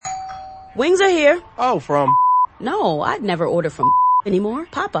Wings are here. Oh, from... No, I'd never order from anymore.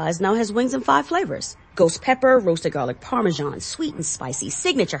 Popeyes now has wings in 5 flavors. Ghost pepper, roasted garlic parmesan, sweet and spicy,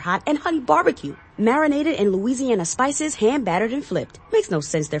 signature hot, and honey barbecue. Marinated in Louisiana spices, hand battered and flipped. Makes no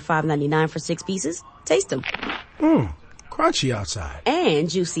sense they're $5.99 for 6 pieces. Taste them. Crunchy outside. And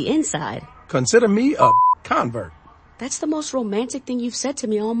juicy inside. Consider me a convert. That's the most romantic thing you've said to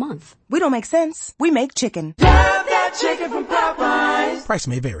me all month. We don't make sense. We make chicken. Love that chicken from Popeyes. Price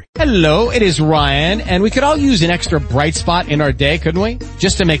may vary. Hello, it is Ryan, and we could all use an extra bright spot in our day, couldn't we?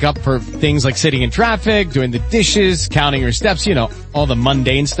 Just to make up for things like sitting in traffic, doing the dishes, counting your steps, you know, all the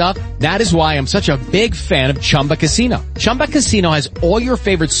mundane stuff. That is why I'm such a big fan of Chumba Casino. Chumba Casino has all your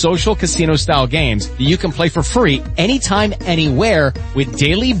favorite social casino-style games that you can play for free anytime, anywhere with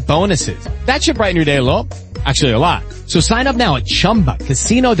daily bonuses. That should brighten your day a little. Actually, a lot. So sign up now at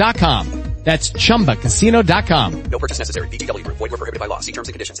ChumbaCasino.com. That's ChumbaCasino.com. No purchase necessary. VGW Group. Void where prohibited by law. See terms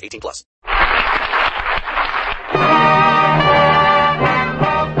and conditions. 18+.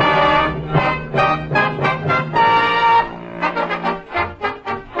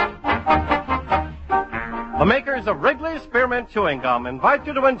 The makers of Wrigley's Spearmint Chewing Gum invite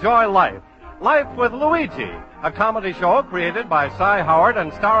you to enjoy Life. Life with Luigi, a comedy show created by Cy Howard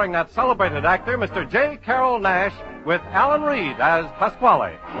and starring that celebrated actor, Mr. J. Carroll Nash, with Alan Reed as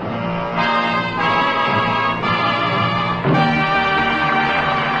Pasquale.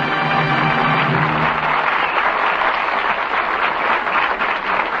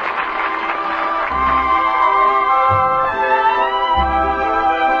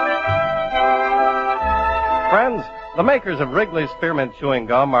 Friends, the makers of Wrigley's Spearmint Chewing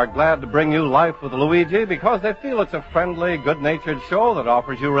Gum are glad to bring you Life with Luigi because they feel it's a friendly, good-natured show that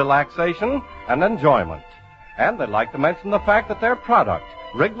offers you relaxation and enjoyment. And they'd like to mention the fact that their product,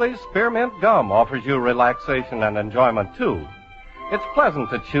 Wrigley's Spearmint Gum, offers you relaxation and enjoyment, too. It's pleasant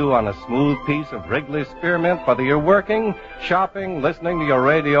to chew on a smooth piece of Wrigley's Spearmint, whether you're working, shopping, listening to your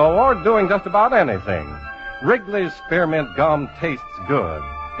radio, or doing just about anything. Wrigley's Spearmint Gum tastes good.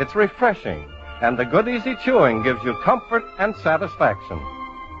 It's refreshing. And the good, easy chewing gives you comfort and satisfaction.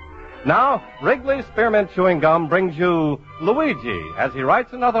 Now, Wrigley's Spearmint Chewing Gum brings you Luigi as he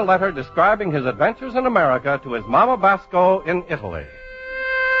writes another letter describing his adventures in America to his Mama Basco in Italy.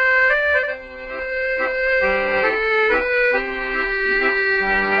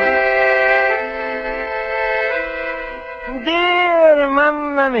 Dear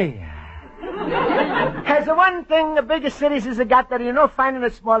Mamma Mia. There's one thing the bigger cities has got that you don't find in the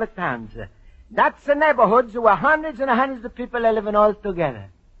smaller towns. That's the neighborhoods where hundreds and hundreds of people are living all together.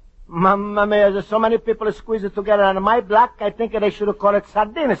 Mamma mia, there's so many people squeezed together on my block, I think they should have called it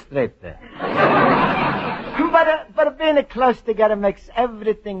Sardina Street. But being close together makes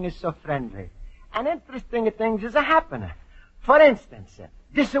everything is so friendly. And interesting things is happening. For instance,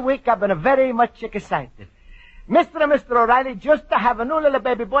 this week I've been very much excited. Mr. and Mr. O'Reilly just to have a new little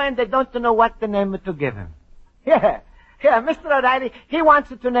baby boy and they don't know what the name to give him. Yeah, Mr. O'Reilly, he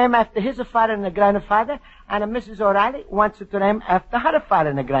wants it to name after his father and grandfather, and Mrs. O'Reilly wants it to name after her father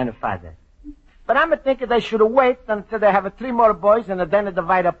and grandfather. But I'm thinking they should wait until they have 3 more boys and then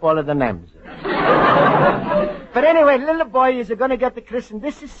divide up all of the names. But anyway, little boy is going to get the christened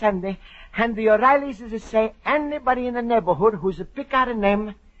this is Sunday, and the O'Reillys is to say anybody in the neighborhood who's a pick out a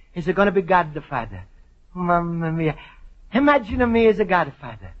name is going to be godfather. Mamma mia. Imagine me as a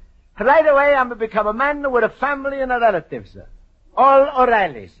godfather. Right away, I'm going to become a man with a family and a relatives. All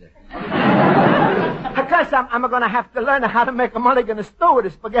O'Reillys. Of course, I'm going to have to learn how to make a mulligan stew with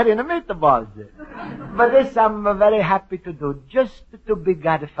the spaghetti and the meatballs. But this I'm very happy to do, just to be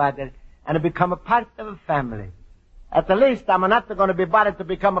godfather and to become a part of a family. At the least, I'm not going to be bothered to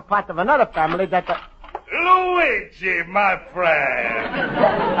become a part of another family that... Luigi, my friend.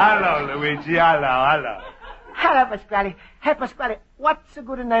 Hello, Luigi. Hello. Hello, Pasquale. Hey, Pasquale, what's a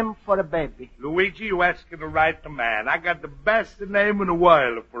good name for a baby? Luigi, you asking the right man. I got the best name in the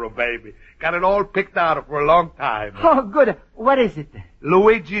world for a baby. Got it all picked out for a long time. Oh, good. What is it?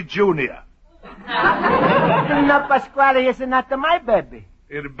 Luigi Jr. No, Pasquale, it's not my baby.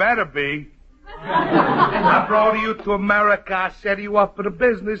 It better be. I brought you to America. I set you up for the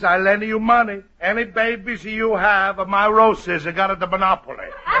business. I lend you money. Any babies you have are my roses. I got the monopoly.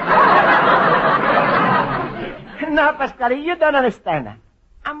 No, Pasquale, you don't understand.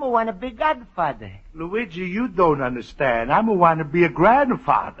 I'm a wanna-be godfather. Luigi, you don't understand. I'm a wanna-be a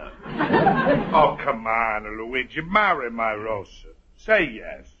grandfather. Oh, come on, Luigi. Marry my Rosa. Say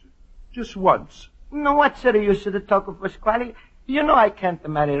yes. Just once. No, what's the use of the talk of Pasquale? You know I can't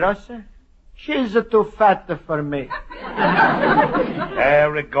marry Rosa. She's too fat for me.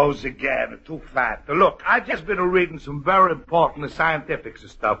 There it goes again, too fat. Look, I've just been reading some very important scientific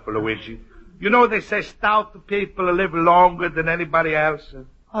stuff for Luigi. You know they say stout people live longer than anybody else.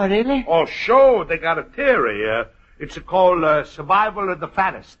 Oh, really? Oh, sure, they got a theory. It's called survival of the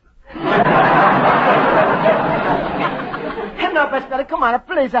fattest. No, Pasquale, come on,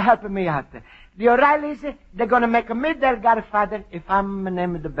 please help me out. The ORiellys, they're gonna make me their godfather if I'm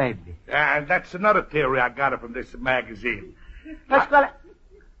named the baby. And that's another theory I got from this magazine. Pasquale,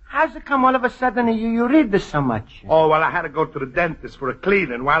 how's it come all of a sudden you read this so much? Oh, well, I had to go to the dentist for a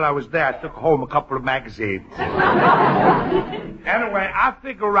cleaning. While I was there, I took home a couple of magazines. Anyway, I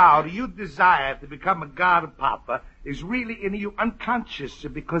figure out your desire to become a godpapa is really in you unconscious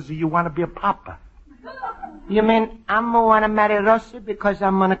because you want to be a papa. You mean I'm wanna marry Rossi because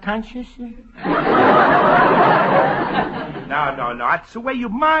I'm unconscious? No. That's the way your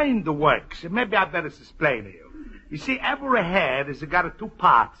mind works. Maybe I better explain to you. You see, every head has got two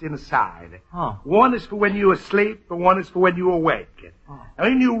parts inside. Oh. One is for when you're asleep, and one is for when you're awake. Oh.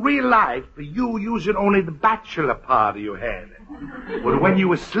 And in your real life, you using only the bachelor part of your head. But when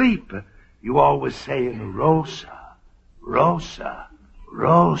you're asleep, you always saying, Rosa, Rosa,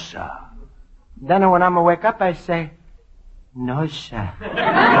 Rosa. Then when I'm wake up, I say, no, sir. No, sir. No,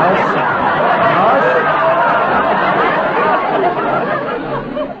 sir.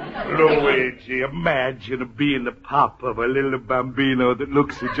 Luigi, imagine being the papa of a little bambino that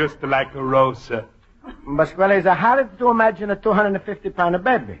looks just like a Rosa. Pasquale, it's hard to imagine a 250-pound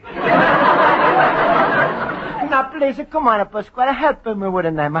baby. Now, please, come on, Pasquale, help me with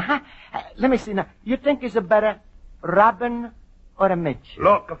a name, huh? Let me see now. You think it's a better Robin or a Mitch?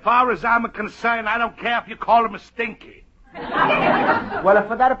 Look, as far as I'm concerned, I don't care if you call him a Stinky. Well,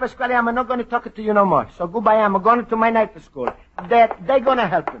 for that, Pasquale, I'm not going to talk to you no more. So goodbye, I'm going to my night school. They're going to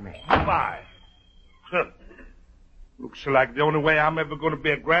help me. Goodbye. Looks like the only way I'm ever going to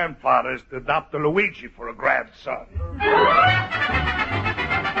be a grandfather is to adopt a Luigi for a grandson.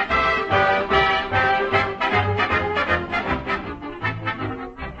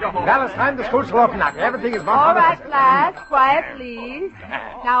 Well, it's time the school shall open now. Everything is All right, class. Quiet, please.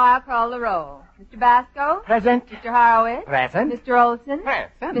 Now I'll call the roll. Mr. Basco? Present. Mr. Horowitz? Present. Mr. Olson?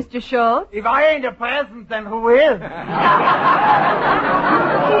 Present. Mr. Schultz? If I ain't a present, then who is?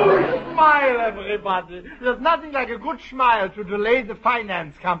 Smile, everybody. There's nothing like a good smile to delay the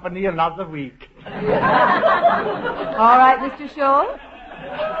finance company another week. All right, Mr. Schultz?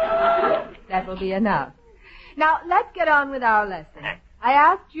 That will be enough. Now, let's get on with our lesson. I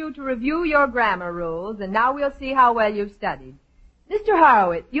asked you to review your grammar rules, and now we'll see how well you've studied. Mr.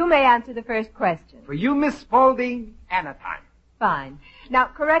 Horowitz, you may answer the first question. For you, Miss Spaulding, anytime. Fine. Now,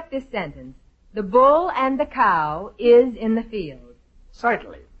 correct this sentence. The bull and the cow is in the field.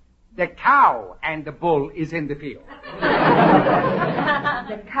 Certainly. The cow and the bull is in the field.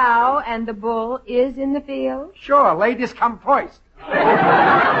 The cow and the bull is in the field? Sure, ladies come first. Well,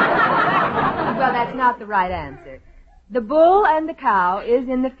 that's not the right answer. The bull and the cow is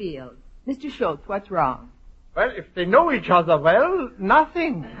in the field. Mr. Schultz, what's wrong? Well, if they know each other well,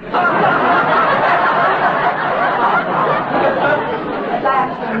 nothing. Perhaps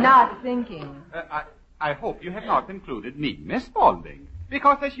you're not thinking. I hope you have not included me, Miss Spaulding,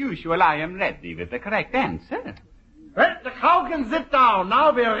 because as usual I am ready with the correct answer. Well, the cow can sit down.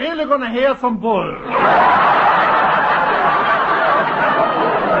 Now we're really going to hear some bull.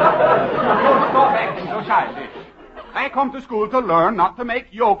 Stop acting so childish. I come to school to learn not to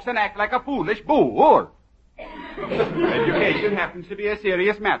make jokes and act like a foolish boor. Education happens to be a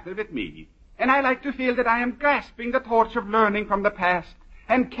serious matter with me, and I like to feel that I am grasping the torch of learning from the past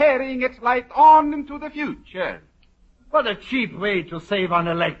and carrying its light on into the future. What a cheap way to save on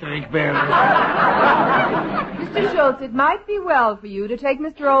electric bills. Mr. Schultz, it might be well for you to take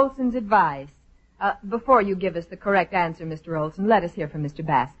Mr. Olson's advice. Before you give us the correct answer, Mr. Olson, let us hear from Mr.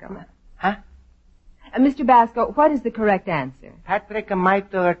 Basco. Huh? Mr. Basco, what is the correct answer? Patrick,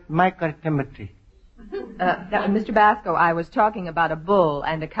 Michael, Timothy. Mr. Basco, I was talking about a bull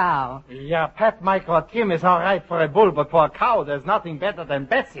and a cow. Yeah, Pat, Michael, or Tim is all right for a bull, but for a cow, there's nothing better than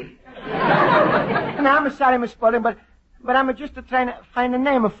Bessie. No, I'm sorry, Miss Spaulding, but I'm just trying to find a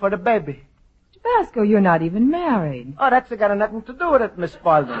name for the baby. Mr. Basco, you're not even married. Oh, that's got nothing to do with it, Miss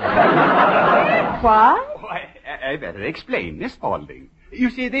Spaulding. What? Oh, I better explain, Miss Spaulding. You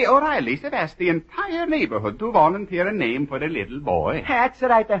see, the ORiellys have asked the entire neighborhood to volunteer a name for the little boy. That's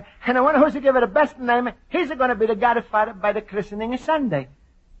right. And the one who's to give it the best name, he's going to be the godfather by the christening Sunday.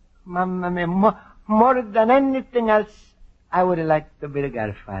 Mamma mia, more than anything else, I would like to be the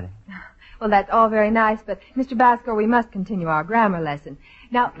godfather. Well, that's all very nice, but Mr. Basco, we must continue our grammar lesson.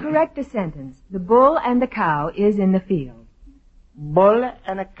 Now, correct the sentence. The bull and the cow is in the field. Bull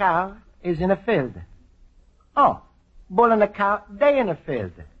and a cow is in a field. Oh, bull and a cow, they in a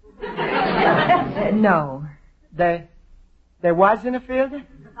field. No. They was in a field?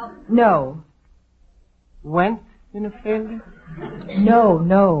 No. Went in a field?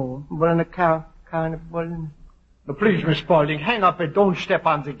 No. Bull and a cow and a bull and... Please, Miss Spaulding, hang up a "Don't Step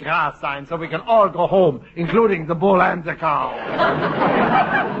on the Grass" sign so we can all go home, including the bull and the cow.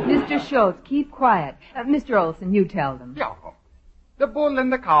 Mr. Schultz, keep quiet. Mr. Olson, you tell them. Yeah. The bull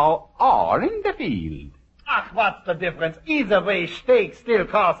and the cow are in the field. Ach, what's the difference? Either way, steak still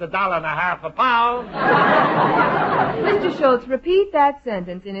costs $1.50 a pound. Mr. Schultz, repeat that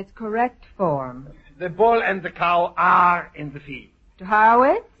sentence in its correct form. The bull and the cow are in the field. Mr.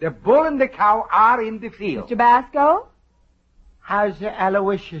 Horowitz? The bull and the cow are in the field. Mr. Basco? How's the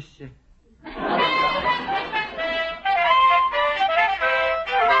Aloysius?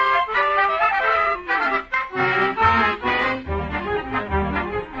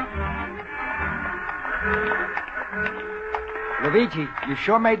 Luigi, you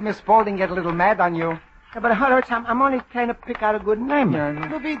sure made Miss Spaulding get a little mad on you. Yeah, but Horowitz, I'm only trying to pick out a good name.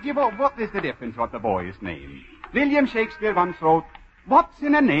 Luigi, what is the difference what the boy's name? William Shakespeare once wrote, "What's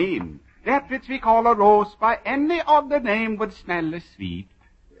in a name? That which we call a rose by any other name would smell as sweet."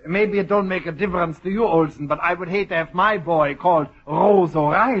 Maybe it don't make a difference to you, Olson, but I would hate to have my boy called Rose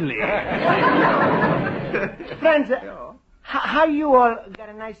O'Reilly. Friends, how you all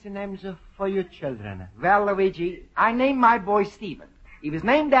got nice names for your children? Well, Luigi, I named my boy Stephen. He was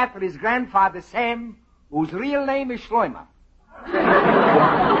named after his grandfather, Sam, whose real name is Schleimer.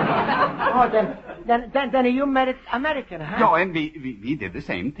 Oh, then you made it American, huh? Yeah, and we did the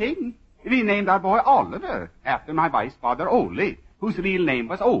same thing. We named our boy Oliver after my wife's father, Ole, whose real name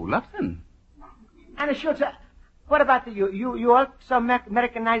was Olafson. And Schultz, what about you? You also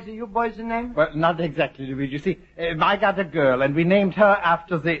Americanized your boy's name? Well, not exactly, Luigi. You see, I got a girl, and we named her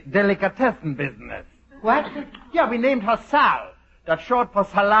after the delicatessen business. What? Yeah, we named her Sal. That's short for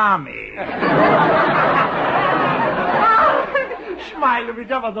salami. Smile,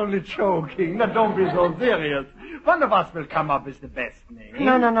 Luigi, I was only joking. Now, don't be so serious. One of us will come up with the best name.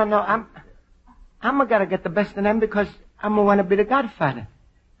 No. I'm gonna get the best name because I'm gonna be the godfather.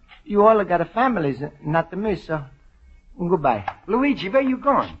 You all got families, not me, so goodbye. Luigi, where you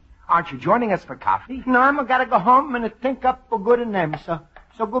going? Aren't you joining us for coffee? No, I'm gonna go home and think up a good name, so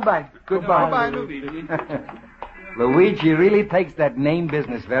goodbye. Goodbye, Luigi. Luigi really takes that name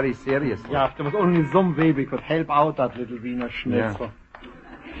business very seriously. Yeah, if there was only some way we could help out that little Wiener Schnitzel.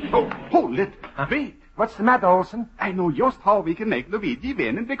 Yeah. Oh, hold it. Wait. What's the matter, Olson? I know just how we can make Luigi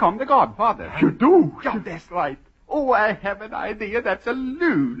win and become the godfather. You do? Yeah, that's right. Oh, I have an idea that's a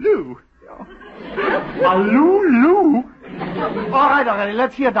Lulu. A Lulu? All right, already,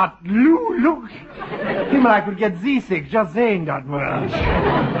 let's hear that Lulu. Himmel, I could get seasick just saying that word.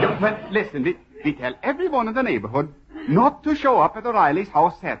 Well, listen, we tell everyone in the neighborhood not to show up at O'Reilly's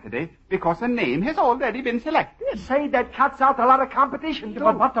house Saturday because a name has already been selected. Say that cuts out a lot of competition, too.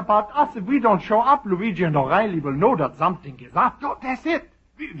 But what about us? If we don't show up, Luigi and O'Reilly will know that something is up. Oh, that's it.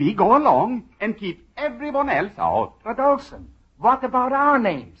 We go along and keep everyone else out. But Olson, what about our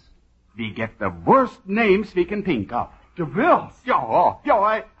names? We get the worst names we can think of. The worst? Yeah,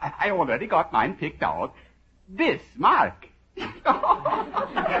 I already got mine picked out. Bismarck.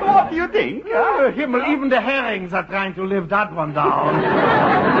 What do you think? Himmel, even the herrings are trying to live that one down.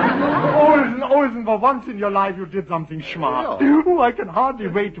 Olsen, for once in your life you did something smart. Yeah. Oh, I can hardly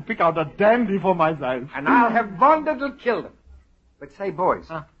wait to pick out a dandy for myself. And I'll have one that'll kill them. But say, boys,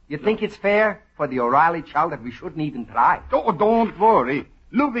 you think it's fair for the O'Reilly child that we shouldn't even try? Oh, don't worry.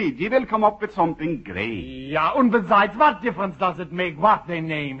 Luigi will come up with something great. Yeah, and besides, what difference does it make what they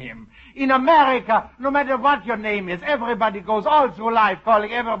name him? In America, no matter what your name is, everybody goes all through life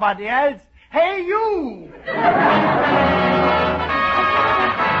calling everybody else, "Hey, you!"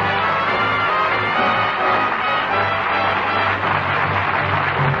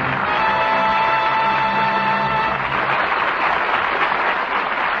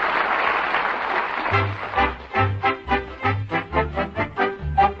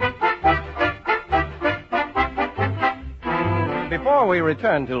 Before we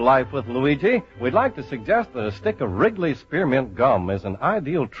return to Life with Luigi, we'd like to suggest that a stick of Wrigley's Spearmint Gum is an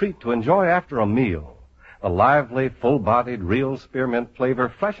ideal treat to enjoy after a meal. The lively, full-bodied, real spearmint flavor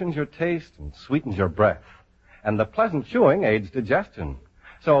freshens your taste and sweetens your breath. And the pleasant chewing aids digestion.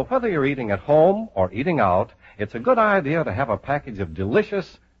 So whether you're eating at home or eating out, it's a good idea to have a package of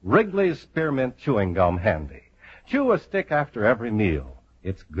delicious Wrigley's Spearmint Chewing Gum handy. Chew a stick after every meal.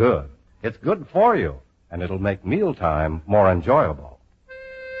 It's good. It's good for you, and it'll make mealtime more enjoyable.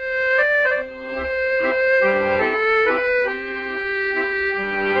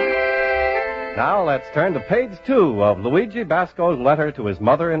 Now let's turn to page 2 of Luigi Basco's letter to his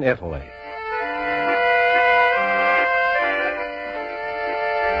mother in Italy.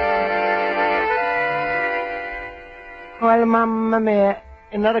 Well, Mamma mia,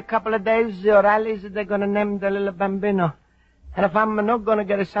 in another couple of days, the ORiellys, they're going to name the little bambino. And if I'm not going to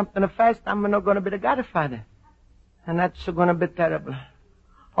get something fast, I'm not going to be the godfather. And that's going to be terrible.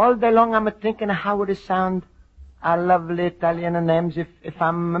 All day long, I'm thinking how would it sound, our lovely Italian names, if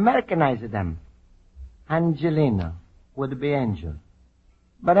I'm Americanizing them. Angelino would be Angel.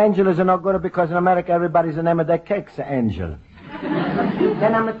 But Angel is not good because in America, everybody's the name of their cake's Angel.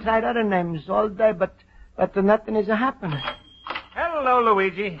 Then I'm going to try other names all day, but nothing is happening. Hello,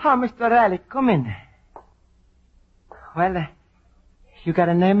 Luigi. Oh, Mr. O'Reilly, come in. Well, you got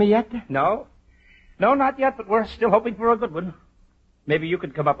a name yet? No. No, not yet, but we're still hoping for a good one. Maybe you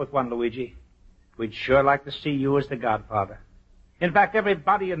could come up with one, Luigi. We'd sure like to see you as the godfather. In fact,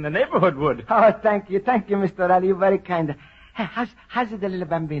 everybody in the neighborhood would. Oh, thank you, Mr. O'Reilly. You're very kind. Hey, how's the little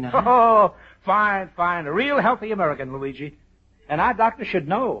bambino? Huh? Oh, fine. A real healthy American, Luigi. And our doctor should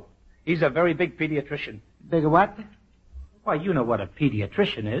know. He's a very big pediatrician. Big what? Why, you know what a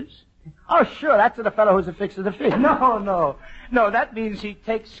pediatrician is. Oh, sure. That's the fellow who's fixing the fish. No, that means he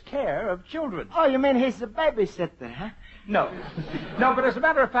takes care of children. Oh, you mean he's a babysitter, huh? No, but as a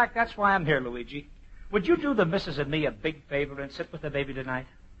matter of fact, that's why I'm here, Luigi. Would you do the missus and me a big favor and sit with the baby tonight?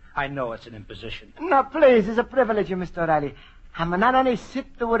 I know it's an imposition. No, please. It's a privilege, Mr. O'Reilly. I'm not only sit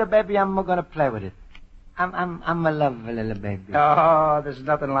with a baby, I'm going to play with it. I'm a lovely little baby. Oh, there's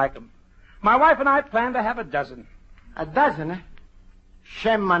nothing like them. My wife and I plan to have a dozen. A dozen, eh?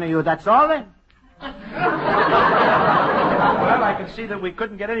 Shame on you, that's all then? Well, I can see that we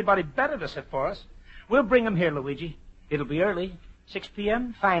couldn't get anybody better to sit for us. We'll bring them here, Luigi. It'll be early, 6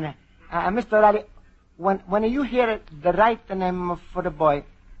 p.m. Fine. Mr. O'Reilly, when you hear the right name for the boy,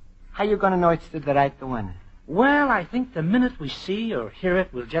 how you going to know it's the right one? Well, I think the minute we see or hear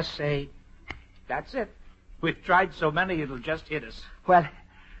it, we'll just say, that's it. We've tried so many, it'll just hit us. Well,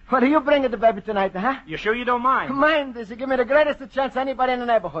 you bring the baby tonight, huh? You sure you don't mind? Mind this. You give me the greatest chance anybody in the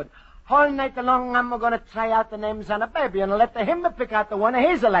neighborhood. All night long, I'm going to try out the names on a baby and let him pick out the one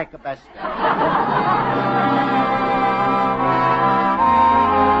he's like the best.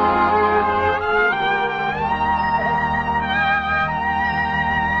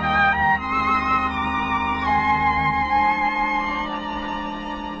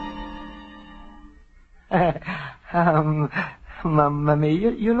 Mamma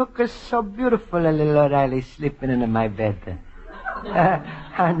mia, you look so beautiful, little O'Reilly, sleeping in my bed.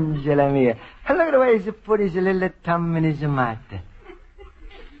 Angela mia. Look at the way he put his little thumb in his mouth. But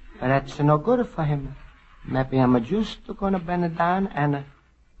that's no good for him. Maybe I'm just going to bend down and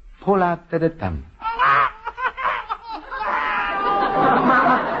pull out the thumb.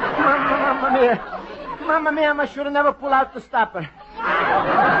 Mamma mia, I should have never pulled out the stopper.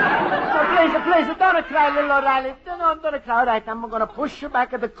 Please, don't cry, little O'Reilly. Don't cry. All right, I'm going to push you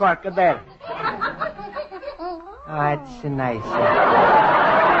back at the cork there. Oh, it's nice.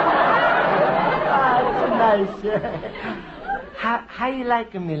 How you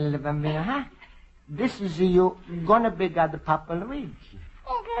like me, little bambino, huh? This is you gonna be the Papa Luigi.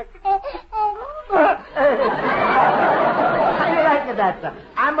 How you like that?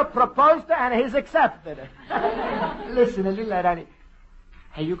 I'm a proposed and he's accepted. Listen, little O'Reilly.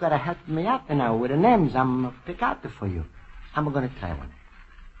 Hey, you gotta help me out now with the names I'm pick out for you. I'm gonna try one.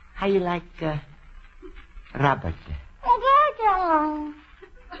 How you like Robert?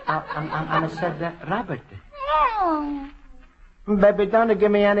 I'm said Robert. No. Baby, don't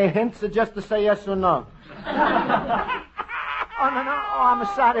give me any hints, just to say yes or no. Oh, no. Oh, I'm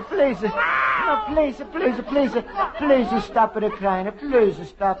sorry. Please. No, please stop the crying. Please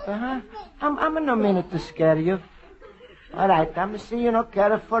stop, huh? I'm no minute to scare you. All right, I'm see you no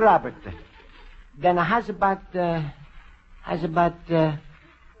care for Robert. Then how's about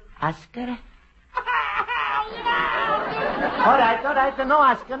Oscar? All right, no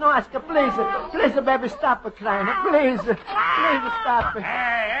Oscar, please, baby, stop crying, please stop.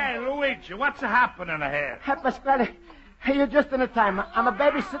 Hey, Luigi, what's happening here? Hey, Pasquale, hey, you're just in the time. I'm a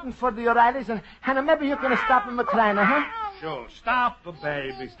babysitting for the O'Reillys, and maybe you can stop him crying, huh? Sure, stop,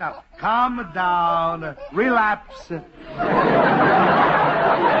 baby, stop. Calm down, relapse.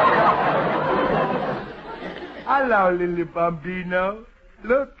 Hello, Lily Bambino.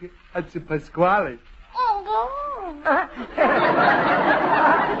 Look, it's Pasquale.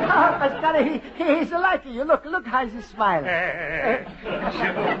 Pasquale, he's like you. Look how he's smiling. Sure.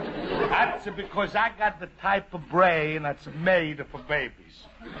 I That's because I got the type of brain that's made for babies.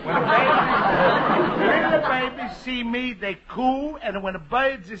 When the babies see me, they coo, and when the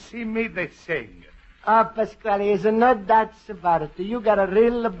birds see me, they sing. Oh, Pasquale, there's no doubts about it. You got a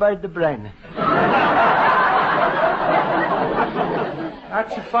real bird brain.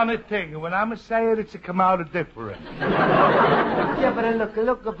 That's a funny thing. When I'm a say it, it's a come out different. Yeah, but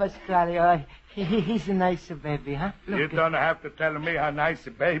look, Pasquale. He's a nice baby, huh? Look. You don't have to tell me how nice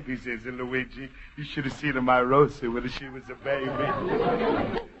a baby's is, Luigi. You should have seen my Rosa when she was a baby.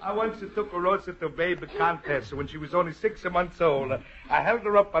 I once took a Rosa to a baby contest when she was only 6 months old. I held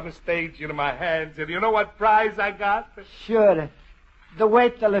her up on the stage in my hands, and you know what prize I got? Sure. The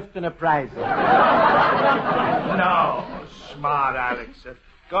weightlifting prize. No. Smart, Alex.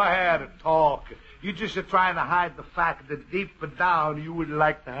 Go ahead and talk. You're just trying to hide the fact that deep down you would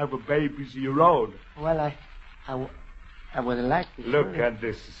like to have a baby of your own. Well, I would like to. Look at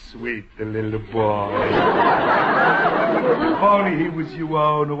this sweet little boy. If only he was your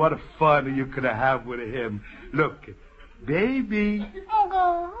own, what a fun you could have with him. Look, baby.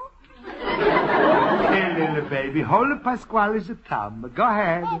 Hey, little baby, hold Pasquale's thumb. Go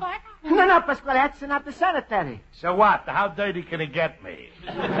ahead. No, Pasquale, that's not the sanitary. So what? How dirty can he get me?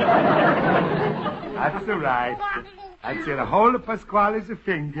 That's all right. That's it. Hold Pasquale's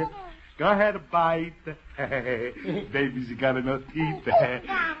finger. Go ahead and bite. Baby's got no teeth.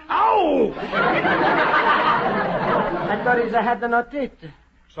 Ow! I thought he had no teeth.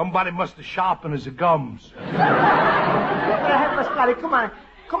 Somebody must have sharpened his gums. Pasquale,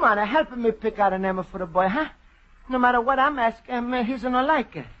 come on, help me pick out a name for the boy, huh? No matter what I'm asking him, he's gonna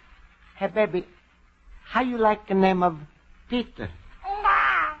like it. Hey, baby, how you like the name of Peter?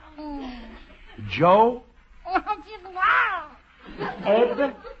 Joe?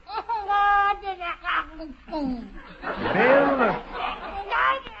 Ed? Bill?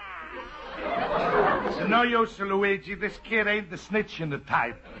 It's no use, Luigi. This kid ain't the snitching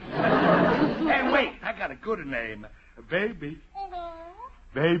type. Hey, wait, I got a good name. Baby.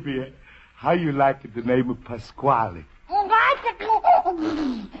 Baby, how you like the name of Pasquale? Oh,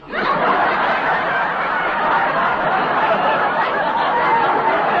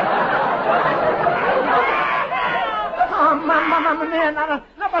 Mamma mia, no,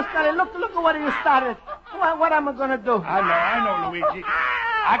 Pasquale, look at what you started. What am I gonna do? I know, Luigi.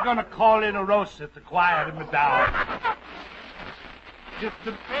 I'm gonna call in a Rosa to quiet him down. Just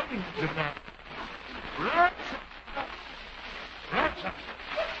the thing, Rosa.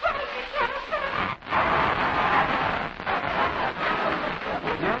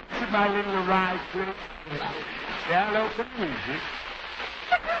 That's my little ride, please. Say hello to Luigi.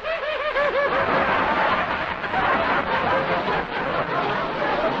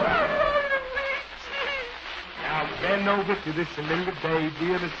 Now bend over to this little baby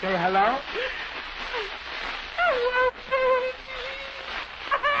and say hello. Hello, baby.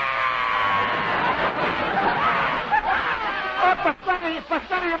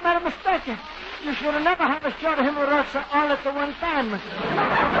 Pasquale, you made a mistake. You should have never had showed him a Rosa all at the one time.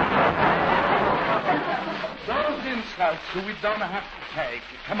 Those insults we don't have to take.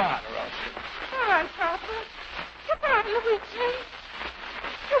 Come on, Rosa. All right, Papa. Goodbye, Luigi.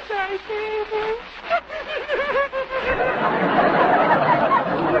 Goodbye, baby.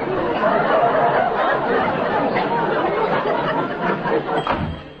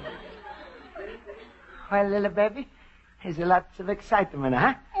 Well, little baby, there's lots of excitement,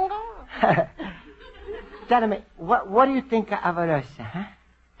 huh? Tell me, what do you think of a Rosa, huh?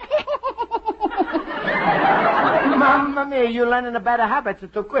 Mamma mia, you're learning the better habits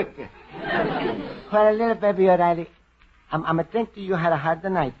too quick. Well, little baby, O'Reilly, I'm thinking you had a hard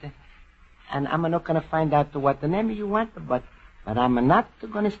night, and I'm not going to find out what the name you want, but I'm not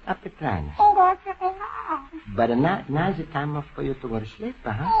going to stop trying. But now's the time for you to go to sleep,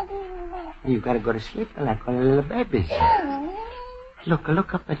 huh? You got to go to sleep like all the little babies. Look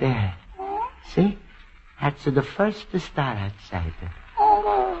up there. See? That's the first star outside.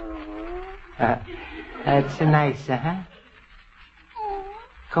 That's nice, huh?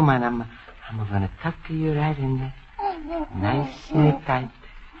 Come on, I'm going to tuck you right in there. Nice and tight.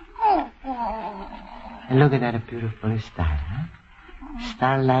 And look at that beautiful star, huh?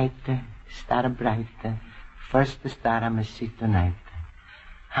 Starlight, star bright. First star I'm going to see tonight.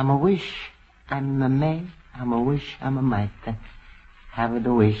 I'm a wish, I'm a may. I'm a wish, I'm a might. Have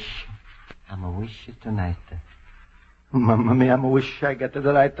the wish. I'm a wish tonight. Mamma mia, I'm a wish I get the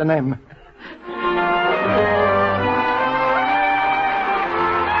right name.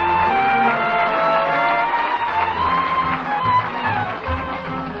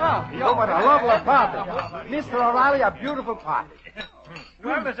 Oh, what a lovely party. Mr. O'Reilly, a beautiful party.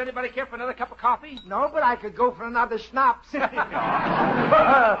 Well, does anybody care for another cup of coffee? No, but I could go for another schnapps. Right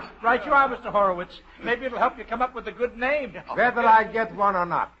you are, Mr. Horowitz. Maybe it'll help you come up with a good name. Whether I get one or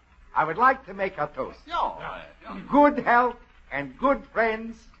not, I would like to make a toast. Good health and good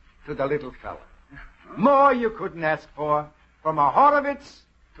friends to the little fella. More you couldn't ask for, from a Horowitz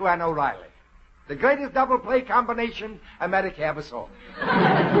to an O'Reilly. The greatest double play combination America ever saw.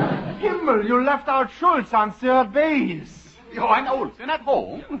 Himmel, you left out Schultz on third base. Oh, and Olsen at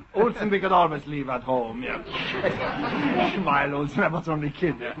home. Olsen we could always leave at home, yeah. Smile, Olsen, I was only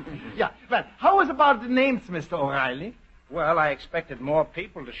kidding. Yeah, well, how was about the names, Mr. O'Reilly? Well, I expected more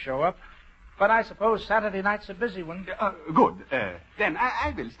people to show up, but I suppose Saturday night's a busy one. Good. Then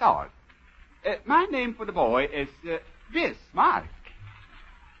I will start. My name for the boy is Bismarck.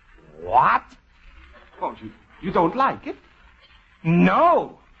 What? Oh, you don't like it?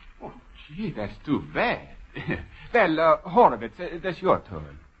 No. Oh, gee, that's too bad. Well, Horowitz, that's your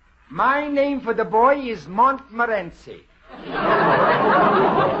turn. My name for the boy is Montmorency.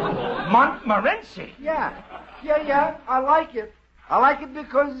 Montmorency? Yeah. I like it. I like it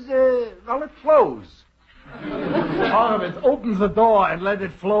because, well, it flows. Horowitz, open the door and let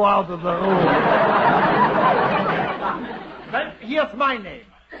it flow out of the room. Well, here's my name.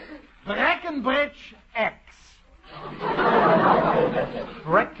 Breckenbridge X.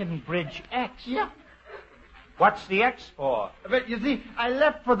 Breckenbridge X? Yeah. What's the X for? Well, you see, I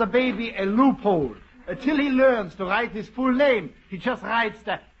left for the baby a loophole. Until he learns to write his full name, he just writes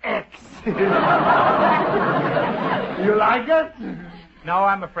the X. You like it? No,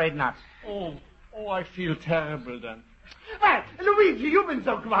 I'm afraid not. Oh, I feel terrible then. Well, Luigi, you've been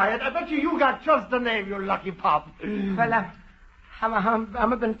so quiet. I bet you got just the name, you lucky pop. Well,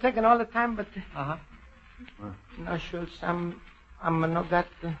 I'm been thinking all the time, but... No, Schultz, I'm not got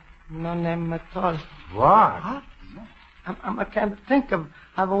no name at all. What? Huh? I can't think of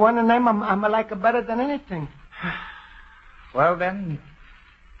one name I'm like better than anything. Well, then,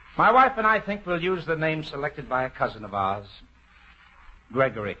 my wife and I think we'll use the name selected by a cousin of ours,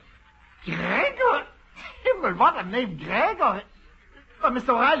 Gregory. Gregor? Himmel, what a name, Gregor. Well, Mr.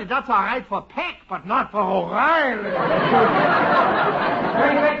 O'Reilly, that's all right for Peck, but not for O'Reilly.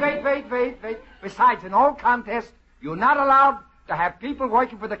 Wait. Besides, in all contests, you're not allowed to have people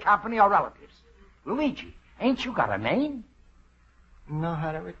working for the company or relatives. Luigi, ain't you got a name? No,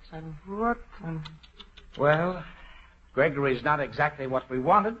 Horowitz, I'm working. Well, Gregory's not exactly what we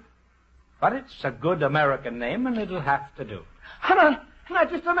wanted, but it's a good American name, and it'll have to do. No,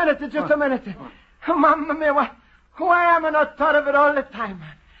 just a minute. Mamma mia, why am I not thought of it all the time?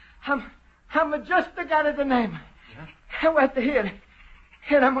 I'm just got the name. Yeah? Wait,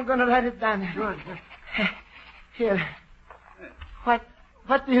 here, I'm going to write it down. Good. Here.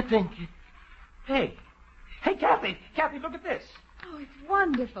 What do you think? Hey, Kathy, look at this. Oh, it's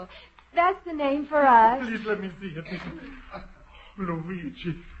wonderful. That's the name for us. Please let me see it.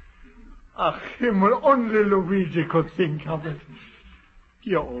 Luigi. Ach, Himmel, only Luigi could think of it.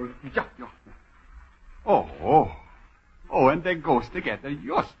 Here, old. Yeah. Oh, and they goes together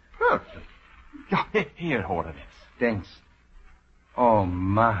just perfect. Yeah, here, Horowitz. Thanks. Oh,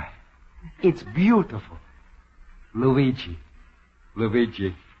 my. It's beautiful. Luigi,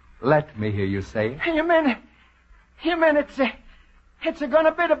 let me hear you say it. You mean it's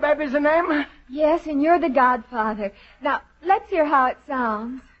gonna be the baby's name? Yes, and you're the godfather. Now, let's hear how it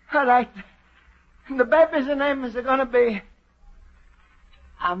sounds. All right. The baby's name is gonna be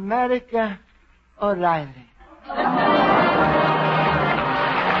America O'Reilly.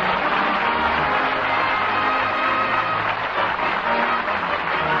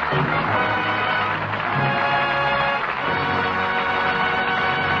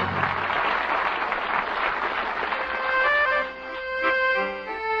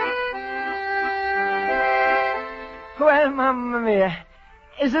 Well, Mamma Mia,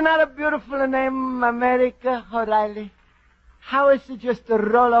 isn't that a beautiful name, America O'Reilly? How is it just to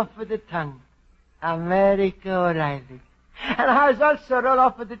roll off with the tongue? America O'Reilly. And how is also roll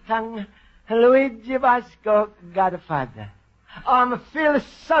off with the tongue? Luigi Vasco, Godfather. Oh, I'm feeling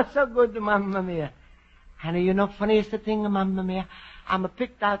so good, Mamma Mia. And you know, funniest thing, Mamma Mia, I'm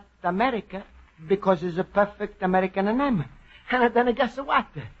picked out America because it's a perfect American name. And then guess what?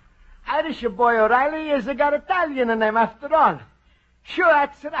 Irish boy O'Reilly is got Italian name after all. Sure,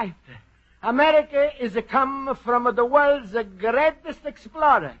 that's right. America is come from the world's greatest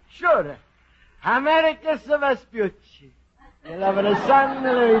explorer. Sure. America's Vespucci. You love the son,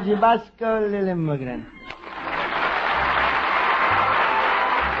 Luigi Vasco, little immigrant.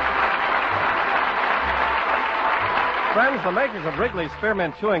 Friends, the makers of Wrigley's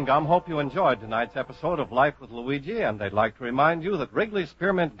Spearmint Chewing Gum hope you enjoyed tonight's episode of Life with Luigi, and they'd like to remind you that Wrigley's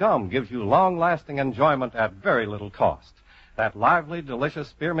Spearmint Gum gives you long-lasting enjoyment at very little cost. That lively, delicious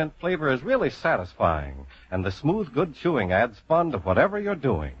spearmint flavor is really satisfying, and the smooth, good chewing adds fun to whatever you're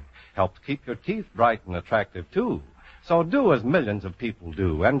doing. Helps keep your teeth bright and attractive, too. So do as millions of people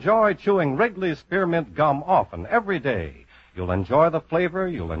do. Enjoy chewing Wrigley's Spearmint Gum often, every day. You'll enjoy the flavor,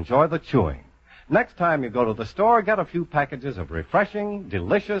 you'll enjoy the chewing. Next time you go to the store, get a few packages of refreshing,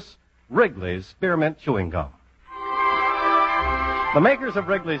 delicious Wrigley's Spearmint Chewing Gum. The makers of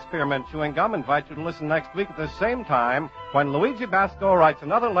Wrigley's Spearmint Chewing Gum invite you to listen next week at the same time when Luigi Basco writes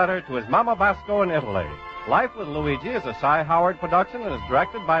another letter to his Mama Basco in Italy. Life with Luigi is a Cy Howard production and is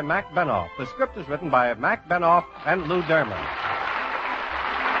directed by Mac Benoff. The script is written by Mac Benoff and Lou Derman.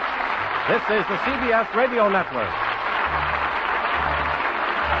 This is the CBS Radio Network.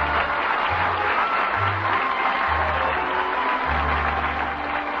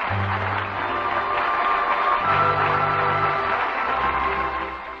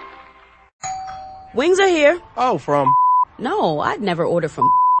 Wings are here. Oh, from? No, I'd never order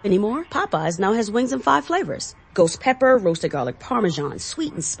from anymore. Popeyes now has wings in 5 flavors. Ghost pepper, roasted garlic parmesan,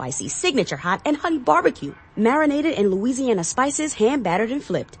 sweet and spicy, signature hot, and honey barbecue. Marinated in Louisiana spices, hand battered and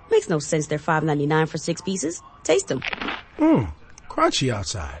flipped. Makes no sense they're $5.99 for 6 pieces. Taste them. Crunchy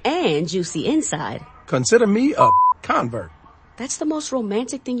outside. And juicy inside. Consider me a convert. That's the most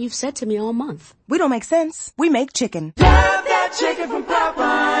romantic thing you've said to me all month. We don't make sense. We make chicken. Love that chicken from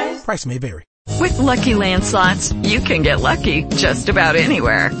Popeyes. Price may vary. With Lucky Land Slots, you can get lucky just about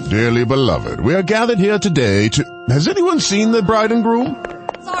anywhere. Dearly beloved, we are gathered here today to... Has anyone seen the bride and groom?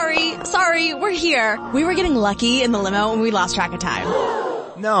 Sorry, we're here. We were getting lucky in the limo and we lost track of time.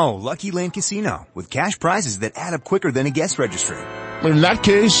 No, Lucky Land Casino, with cash prizes that add up quicker than a guest registry. In that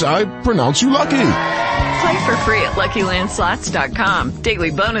case, I pronounce you lucky. Play for free at LuckyLandSlots.com.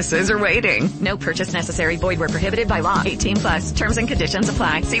 Daily bonuses are waiting. No purchase necessary. Void where prohibited by law. 18+. Terms and conditions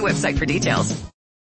apply. See website for details.